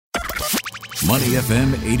Money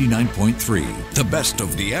FM 89.3, the best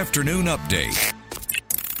of the afternoon update.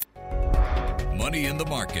 Money in the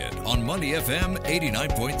Market on Money FM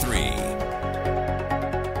 89.3.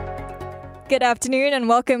 Good afternoon and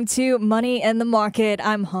welcome to Money in the Market.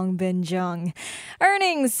 I'm Hong Bin Jung.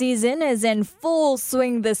 Earnings season is in full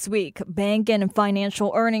swing this week. Bank and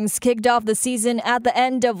financial earnings kicked off the season at the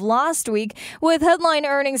end of last week with headline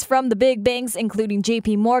earnings from the big banks including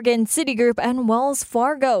JP Morgan, Citigroup, and Wells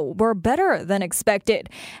Fargo were better than expected.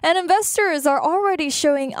 And investors are already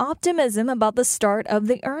showing optimism about the start of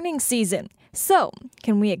the earnings season. So,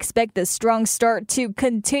 can we expect this strong start to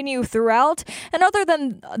continue throughout? And other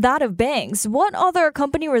than that of banks, what other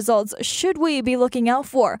company results should we be looking out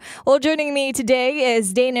for? Well, joining me today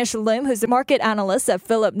is Danish Lim, who's a market analyst at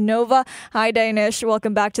Philip Nova. Hi, Danish.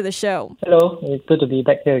 Welcome back to the show. Hello. It's good to be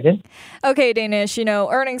back here again. Okay, Danish,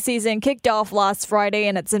 earnings season kicked off last Friday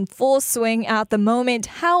and it's in full swing at the moment.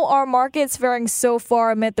 How are markets faring so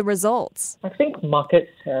far amid the results? I think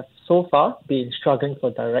markets have so far been struggling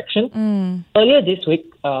for direction. Earlier this week,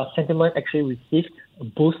 sentiment actually received a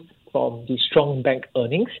boost from the strong bank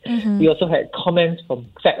earnings. We also had comments from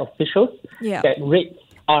Fed officials that rates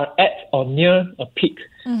are at or near a peak,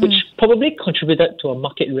 which probably contributed to a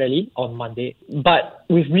market rally on Monday. But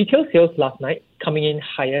with retail sales last night coming in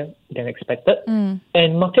higher than expected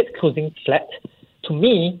and markets closing flat, to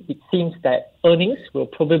me, it seems that earnings will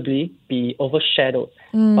probably be overshadowed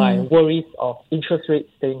by worries of interest rates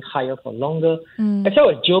staying higher for longer, as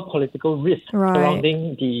well as geopolitical risks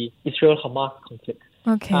surrounding the Israel-Hamas conflict.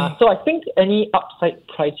 So I think any upside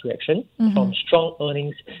price reaction from strong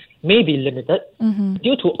earnings may be limited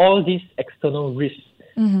due to all these external risks,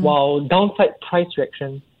 while downside price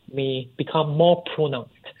reaction may become more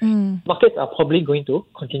pronounced. Markets are probably going to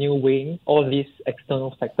continue weighing all these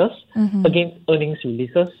external factors against earnings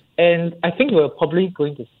releases, and I think we're probably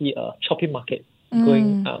going to see a choppy market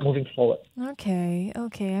moving forward. Okay.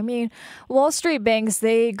 I mean, Wall Street banks,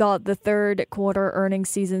 they got the third quarter earnings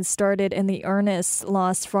season started in the earnest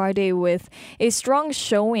last Friday with a strong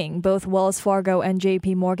showing. Both Wells Fargo and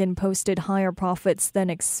JP Morgan posted higher profits than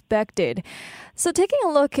expected. So taking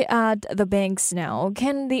a look at the banks now,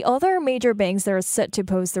 can the other major banks that are set to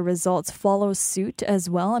post the results follow suit as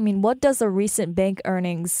well? I mean, what does the recent bank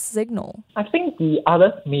earnings signal? I think the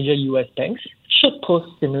other major US banks should post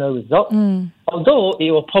similar results, although it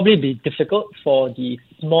will probably be difficult for the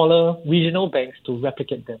smaller regional banks to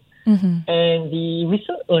replicate them. And the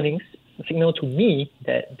recent earnings signal to me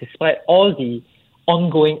that despite all the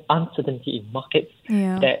ongoing uncertainty in markets,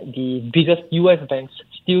 that the biggest US banks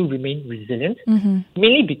still remain resilient,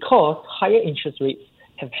 mainly because higher interest rates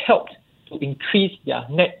have helped to increase their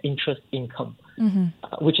net interest income,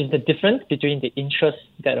 which is the difference between the interest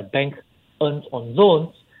that a bank earns on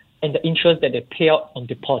loans and the interest that they pay out on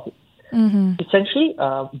deposits. Essentially,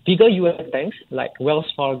 bigger US banks like Wells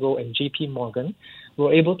Fargo and JP Morgan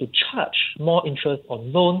were able to charge more interest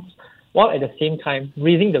on loans while at the same time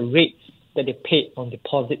raising the rates that they paid on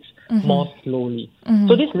deposits more slowly.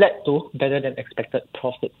 So this led to better than expected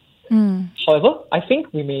profits. However, I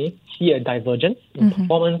think we may see a divergence in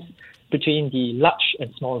performance between the large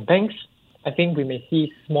and small banks. I think we may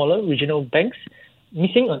see smaller regional banks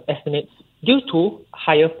missing on estimates due to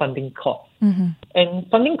higher funding costs. And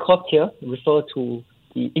funding costs here refer to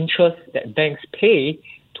the interest that banks pay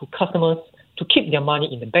to customers to keep their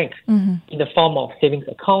money in the bank in the form of savings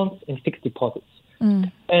accounts and fixed deposits.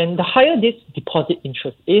 And the higher this deposit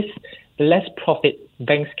interest is, the less profit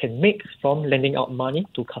banks can make from lending out money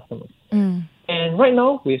to customers. And right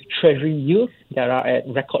now, with treasury yields that are at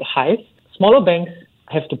record highs, smaller banks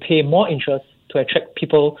have to pay more interest to attract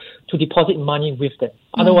people to deposit money with them.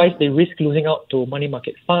 Otherwise, they risk losing out to money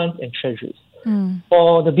market funds and treasuries.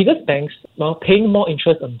 For the biggest banks, paying more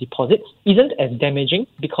interest on deposits isn't as damaging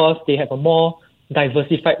because they have a more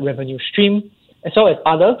diversified revenue stream, as well as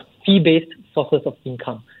other fee-based sources of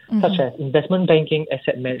income, such as investment banking,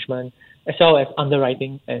 asset management, as well as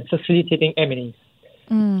underwriting and facilitating M&As.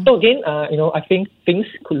 So again, I think things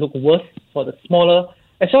could look worse for the smaller,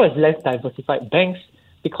 as well as less diversified banks,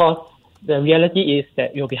 because the reality is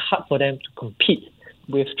that it will be hard for them to compete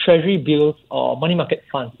with treasury bills or money market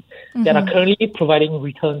funds that are currently providing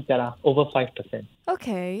returns that are over 5%.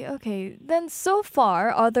 Okay. Then so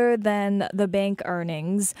far, other than the bank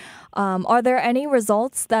earnings, are there any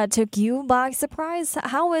results that took you by surprise?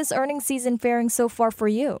 How is earnings season faring so far for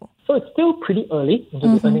you? So it's still pretty early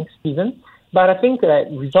into the earnings season, but I think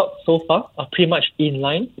that results so far are pretty much in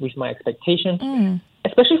line with my expectations,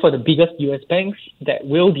 especially for the biggest US banks that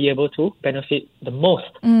will be able to benefit the most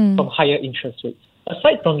from higher interest rates.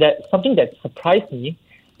 Aside from that, something that surprised me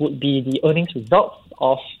would be the earnings results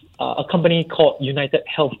of a company called United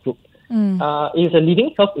Health Group. It is a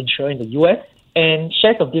leading health insurer in the US, and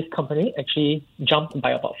shares of this company actually jumped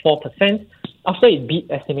by about 4% after it beat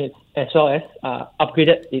estimates as well as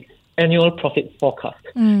upgraded its annual profit forecast.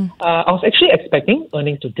 I was actually expecting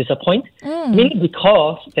earnings to disappoint, mainly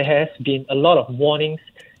because there has been a lot of warnings,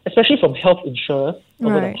 especially from health insurers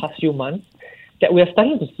over the past few months, that we are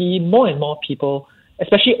starting to see more and more people,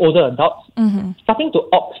 especially older adults, starting to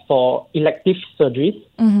opt for elective surgeries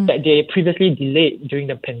that they previously delayed during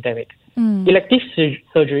the pandemic. Elective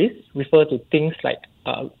surgeries refer to things like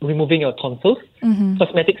removing your tonsils,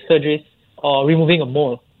 cosmetic surgeries, or removing a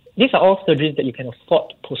mole. These are all surgeries that you can afford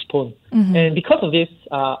to postpone. And because of this,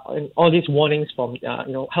 and all these warnings from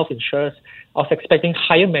health insurers, I was expecting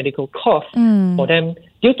higher medical costs for them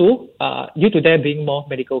due to there being more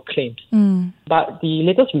medical claims. But the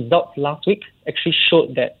latest results last week actually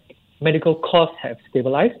showed that medical costs have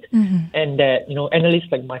stabilized, and that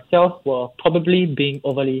analysts like myself were probably being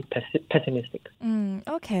overly pessimistic.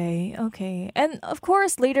 Okay. And of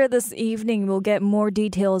course, later this evening, we'll get more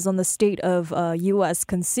details on the state of U.S.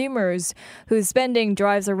 consumers whose spending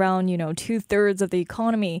drives around, 2/3 of the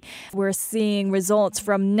economy. We're seeing results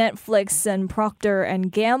from Netflix and Procter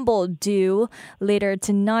and Gamble due later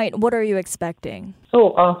tonight. What are you expecting?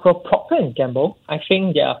 So for Procter and Gamble, I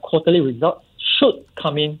think their quarterly results should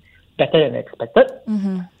come in better than expected,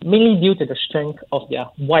 mainly due to the strength of their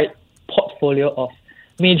wide portfolio of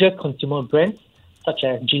major consumer brands such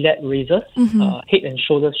as Gillette razors, Head and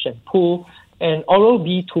Shoulders shampoo, and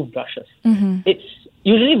Oral-B toothbrushes. It's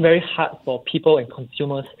usually very hard for people and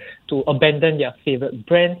consumers to abandon their favorite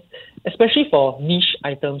brands, especially for niche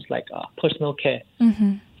items like personal care.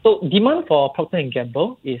 So demand for Procter and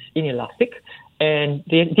Gamble is inelastic, and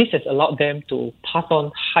this has allowed them to pass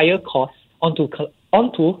on higher costs onto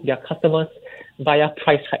their customers via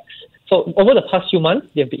price hikes. So over the past few months,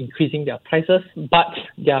 they've been increasing their prices, but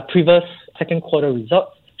their previous second quarter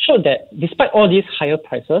results showed that despite all these higher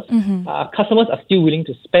prices, customers are still willing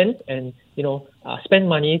to spend and spend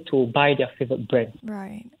money to buy their favorite brand.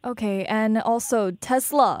 Right. Okay. And also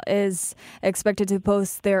Tesla is expected to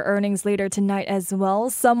post their earnings later tonight as well.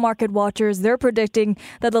 Some market watchers, they're predicting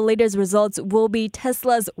that the latest results will be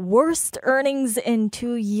Tesla's worst earnings in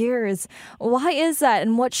 2 years. Why is that,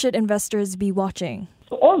 and what should investors be watching?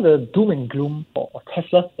 So all the doom and gloom for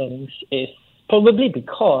Tesla's earnings is probably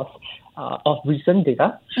because of recent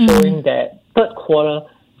data showing that third quarter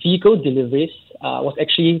vehicle deliveries was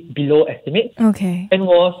actually below estimate and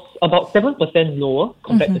was about 7% lower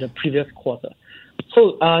compared to the previous quarter.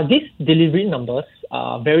 So these delivery numbers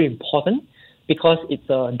are very important because it's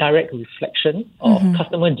a direct reflection of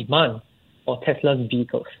customer demand for Tesla's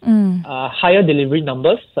vehicles. Higher delivery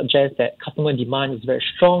numbers suggest that customer demand is very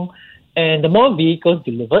strong, and the more vehicles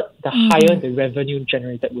delivered, the higher the revenue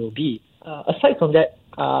generated will be. Aside from that,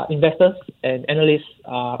 investors and analysts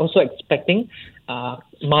are also expecting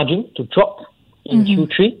margins to drop in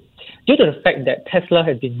Q3 due to the fact that Tesla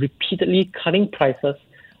has been repeatedly cutting prices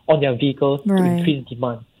on their vehicles to increase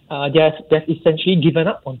demand. They've essentially given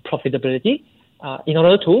up on profitability in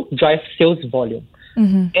order to drive sales volume.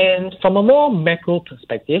 And from a more macro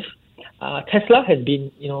perspective, Tesla has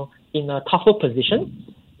been in a tougher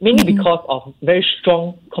position, mainly because of very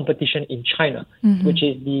strong competition in China, which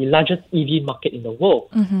is the largest EV market in the world.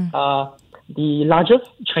 The largest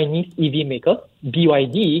Chinese EV maker,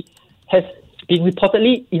 BYD, has been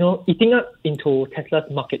reportedly, eating up into Tesla's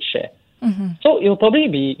market share. So it will probably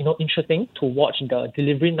be, interesting to watch the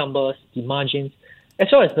delivery numbers, the margins, as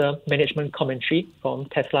well as the management commentary from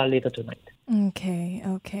Tesla later tonight.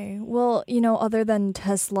 Okay. Well, other than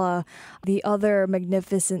Tesla, the other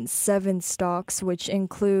Magnificent Seven stocks, which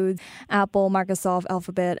include Apple, Microsoft,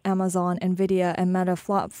 Alphabet, Amazon, Nvidia, and Meta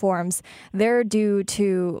Platforms, they're due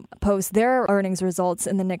to post their earnings results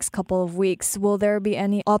in the next couple of weeks. Will there be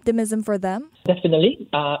any optimism for them? Definitely.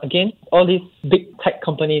 Again, all these big tech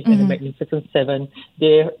companies and the Magnificent Seven,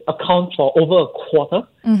 they account for over a quarter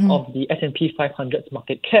of the S&P 500's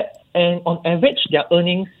market cap. And on average, their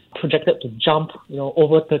earnings projected to jump,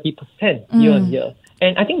 over 30% year on year.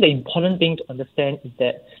 And I think the important thing to understand is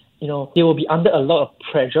that, they will be under a lot of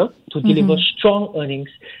pressure to deliver strong earnings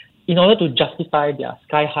in order to justify their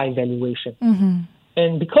sky-high valuation.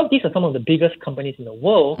 And because these are some of the biggest companies in the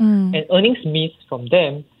world, and earnings missed from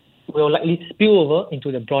them will likely spill over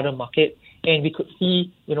into the broader market, and we could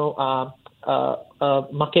see, overall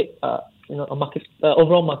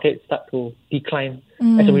market start to decline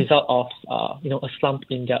as a result of a slump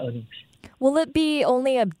in their earnings. Will it be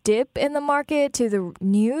only a dip in the market to the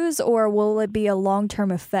news, or will it be a long-term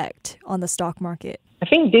effect on the stock market? I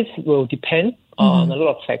think this will depend on a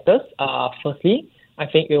lot of factors. Firstly, I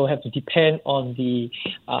think it will have to depend on the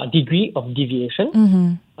degree of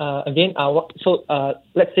deviation. Again,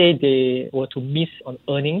 let's say they were to miss on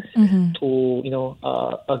earnings to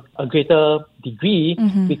a greater degree,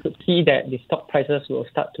 we could see that the stock prices will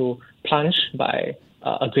start to plunge by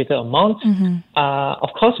a greater amount. Of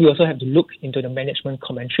course, we also have to look into the management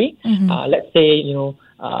commentary. Let's say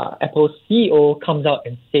Apple's CEO comes out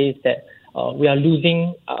and says that we are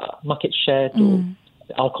losing market share to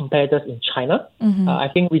our competitors in China. I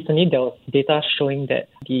think recently there was data showing that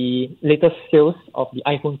the latest sales of the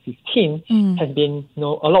iPhone 15 has been a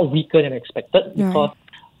lot weaker than expected because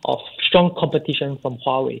of strong competition from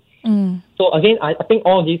Huawei. So again, I think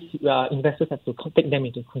all these investors have to take them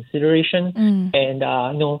into consideration, and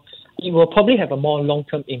it will probably have a more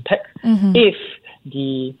long-term impact if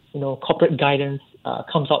the corporate guidance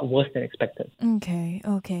comes out worse than expected.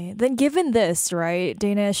 Okay. Then given this, right,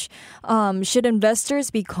 Danish, should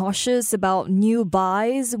investors be cautious about new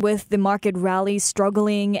buys with the market rally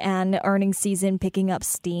struggling and earnings season picking up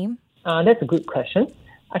steam? That's a good question.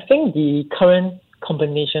 I think the current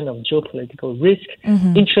combination of geopolitical risk,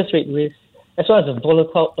 interest rate risk, as well as a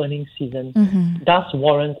volatile earnings season does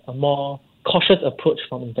warrant a more cautious approach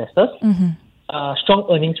from investors. Strong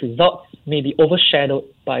earnings results may be overshadowed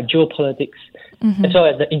by geopolitics as well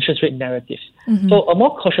as the interest rate narrative. So a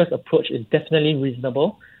more cautious approach is definitely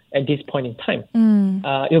reasonable at this point in time.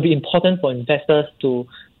 It will be important for investors to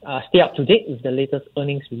stay up to date with the latest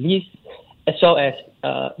earnings release as well as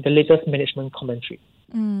the latest management commentary.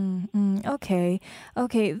 Okay.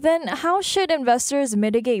 Then how should investors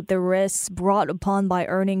mitigate the risks brought upon by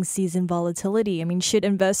earnings season volatility? I mean, should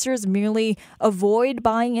investors merely avoid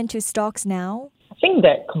buying into stocks now? I think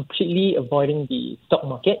that completely avoiding the stock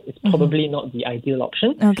market is probably not the ideal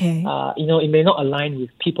option. Okay. It may not align with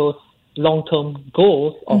people's long-term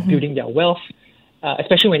goals of building their wealth,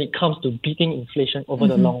 especially when it comes to beating inflation over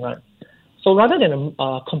the long run. So rather than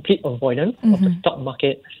a complete avoidance of the stock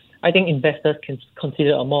market, I think investors can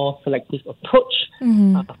consider a more selective approach,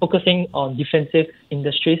 focusing on defensive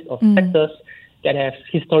industries or sectors that have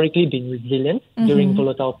historically been resilient during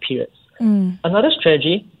volatile periods. Another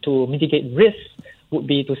strategy to mitigate risks would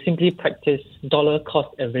be to simply practice dollar cost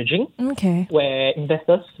averaging, where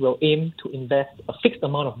investors will aim to invest a fixed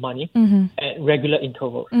amount of money at regular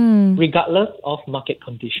intervals, regardless of market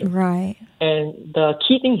conditions. Right. And the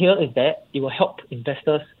key thing here is that it will help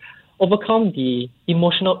investors overcome the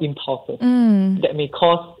emotional impulses that may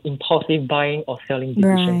cause impulsive buying or selling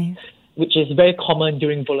decisions, which is very common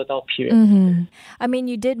during volatile periods. I mean,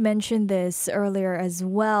 you did mention this earlier as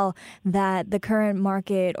well, that the current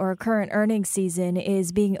market or current earnings season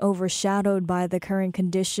is being overshadowed by the current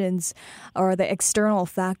conditions or the external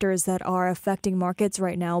factors that are affecting markets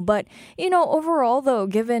right now. But, overall, though,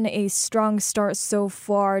 given a strong start so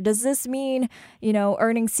far, does this mean,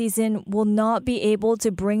 earnings season will not be able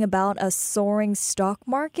to bring about a soaring stock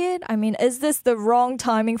market? I mean, is this the wrong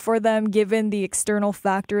timing for them given the external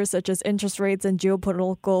factors such as interest rates and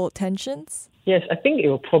geopolitical tensions? Yes, I think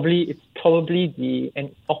it's probably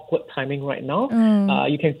an awkward timing right now.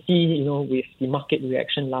 You can see, with the market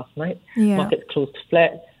reaction last night, market closed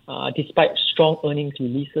flat despite strong earnings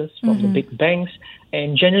releases from the big banks.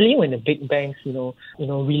 And generally, when the big banks,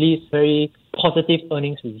 release very positive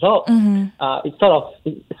earnings results, it sort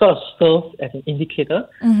of serves as an indicator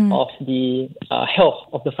of the health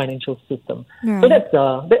of the financial system. So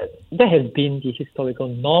that has been the historical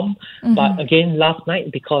norm. But again, last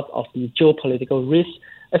night, because of the geopolitical risk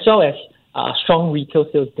as well as strong retail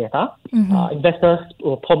sales data, investors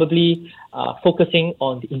were probably focusing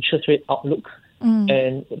on the interest rate outlook,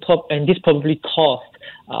 and this probably caused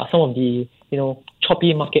some of the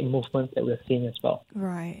choppy market movements that we're seeing as well.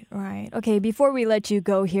 Right. Okay, before we let you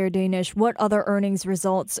go here, Danish, what other earnings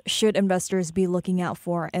results should investors be looking out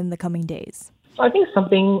for in the coming days? So I think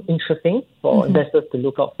something interesting for investors to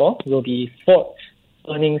look out for will be Ford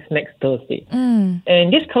earnings next Thursday.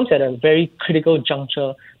 And this comes at a very critical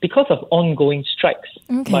juncture because of ongoing strikes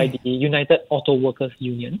by the United Auto Workers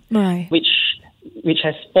Union, which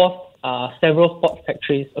has forced several Ford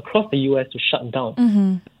factories across the US to shut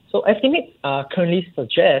down. So estimates currently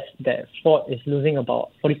suggest that Ford is losing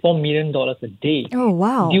about $44 million a day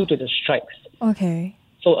due to the strikes. Okay.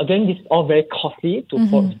 So again, this is all very costly to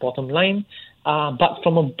Ford's bottom line. But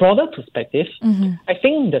from a broader perspective, I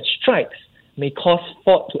think the strikes may cause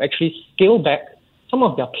Ford to actually scale back some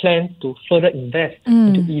of their plans to further invest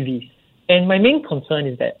into EVs. And my main concern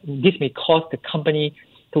is that this may cause the company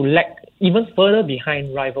to lag even further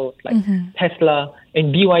behind rivals like Tesla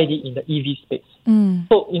and BYD in the EV space.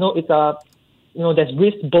 So, there's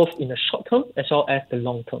risk both in the short term as well as the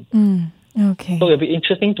long term. Okay. So it'll be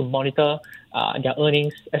interesting to monitor their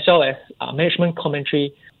earnings as well as management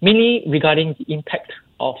commentary, mainly regarding the impact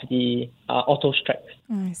of the auto strikes.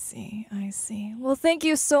 I see. Well, thank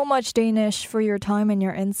you so much, Danish, for your time and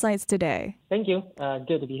your insights today. Thank you.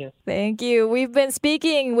 Good to be here. Thank you. We've been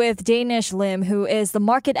speaking with Danish Lim, who is the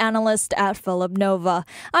market analyst at Phillip Nova.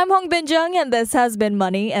 I'm Hong Bin Jung, and this has been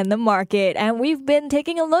Money and the Market. And we've been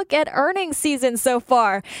taking a look at earnings season so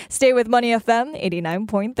far. Stay with Money FM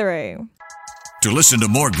 89.3. To listen to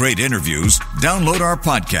more great interviews, download our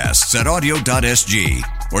podcasts at audio.sg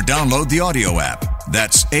or download the audio app.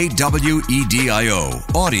 That's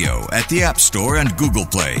AWEDIO, audio at the App Store and Google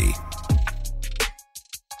Play.